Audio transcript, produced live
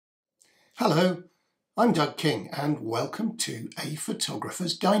Hello, I'm Doug King and welcome to A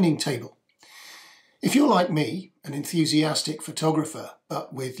Photographer's Dining Table. If you're like me, an enthusiastic photographer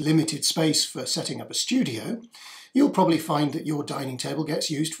but with limited space for setting up a studio, you'll probably find that your dining table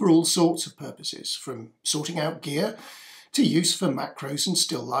gets used for all sorts of purposes, from sorting out gear to use for macros and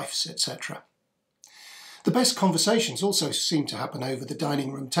still lifes, etc. The best conversations also seem to happen over the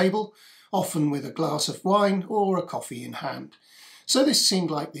dining room table, often with a glass of wine or a coffee in hand. So this seemed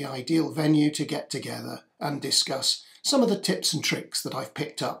like the ideal venue to get together and discuss some of the tips and tricks that I've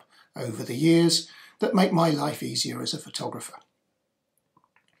picked up over the years that make my life easier as a photographer.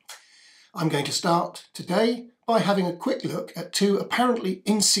 I'm going to start today by having a quick look at two apparently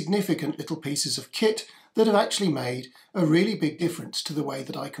insignificant little pieces of kit that have actually made a really big difference to the way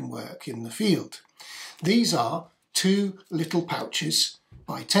that I can work in the field. These are two little pouches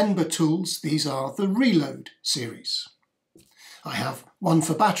by Tenba Tools. These are the Reload series. I have one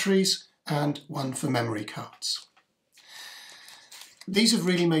for batteries and one for memory cards. These have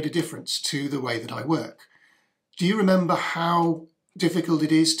really made a difference to the way that I work. Do you remember how difficult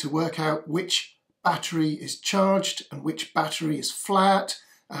it is to work out which battery is charged and which battery is flat,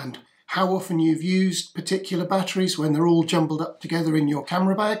 and how often you've used particular batteries when they're all jumbled up together in your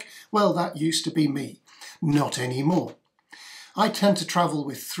camera bag? Well, that used to be me. Not anymore. I tend to travel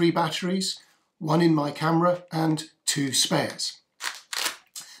with 3 batteries, one in my camera and 2 spares.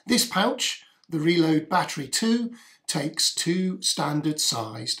 This pouch, the Reload Battery 2, takes 2 standard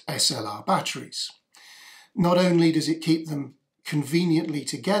sized SLR batteries. Not only does it keep them conveniently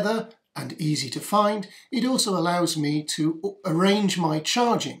together and easy to find, it also allows me to arrange my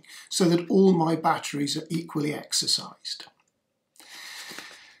charging so that all my batteries are equally exercised.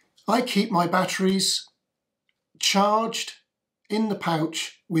 I keep my batteries charged in the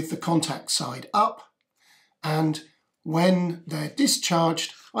pouch with the contact side up, and when they're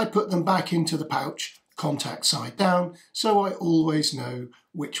discharged, I put them back into the pouch, contact side down, so I always know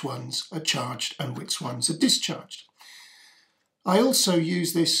which ones are charged and which ones are discharged. I also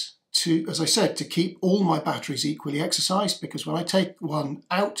use this to, as I said, to keep all my batteries equally exercised, because when I take one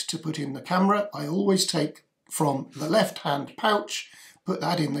out to put in the camera, I always take from the left-hand pouch, put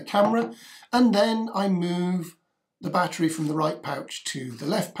that in the camera, and then I move the battery from the right pouch to the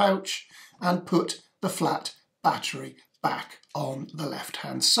left pouch and put the flat battery back on the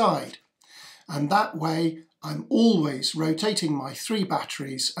left-hand side. And that way I'm always rotating my 3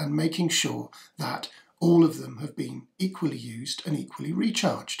 batteries and making sure that all of them have been equally used and equally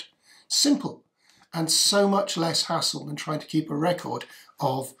recharged. Simple, and so much less hassle than trying to keep a record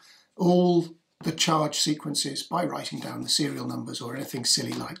of all the charge sequences by writing down the serial numbers or anything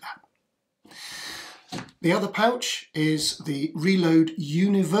silly like that. The other pouch is the Reload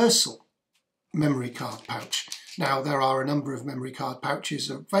Universal memory card pouch. Now, there are a number of memory card pouches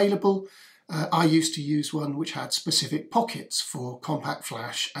available. I used to use one which had specific pockets for compact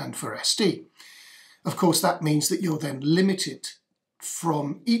flash and for SD. Of course, that means that you're then limited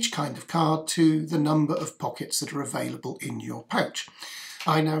from each kind of card to the number of pockets that are available in your pouch.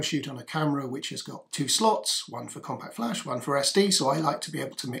 I now shoot on a camera which has got 2 slots, one for compact flash, one for SD, so I like to be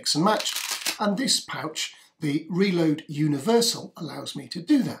able to mix and match. And this pouch, the Reload Universal, allows me to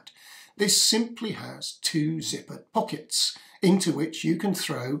do that. This simply has 2 zippered pockets into which you can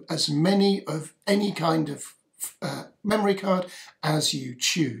throw as many of any kind of memory card as you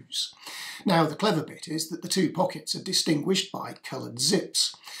choose. Now, the clever bit is that the 2 pockets are distinguished by coloured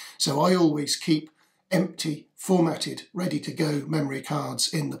zips. So I always keep empty, formatted, ready-to-go memory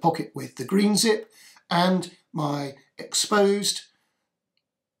cards in the pocket with the green zip, and my exposed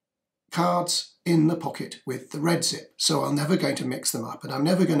cards in the pocket with the red zip. So I'm never going to mix them up, and I'm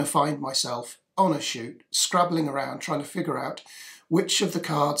never going to find myself on a shoot scrabbling around trying to figure out which of the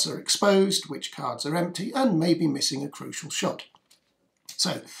cards are exposed, which cards are empty, and maybe missing a crucial shot.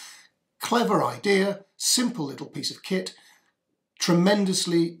 So, clever idea, simple little piece of kit,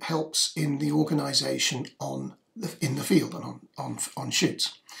 tremendously helps in the organisation in the field and on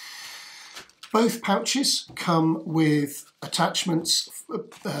shoots. Both pouches come with attachments,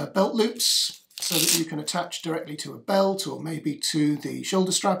 belt loops, so that you can attach directly to a belt or maybe to the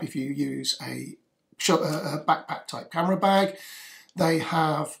shoulder strap if you use a backpack type camera bag. They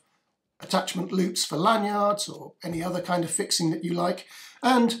have attachment loops for lanyards or any other kind of fixing that you like.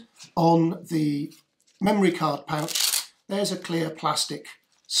 And on the memory card pouch, there's a clear plastic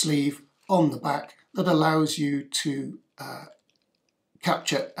sleeve on the back that allows you to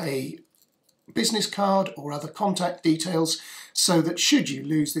capture a business card or other contact details, so that should you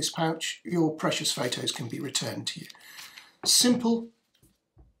lose this pouch, your precious photos can be returned to you. Simple,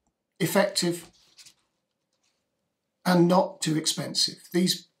 effective, and not too expensive.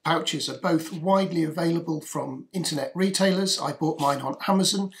 These pouches are both widely available from internet retailers. I bought mine on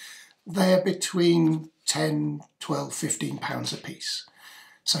Amazon. They're between 10, 12, 15 pounds a piece.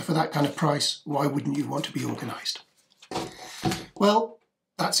 So for that kind of price, why wouldn't you want to be organised? Well,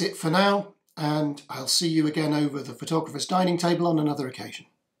 that's it for now, and I'll see you again over the photographer's dining table on another occasion.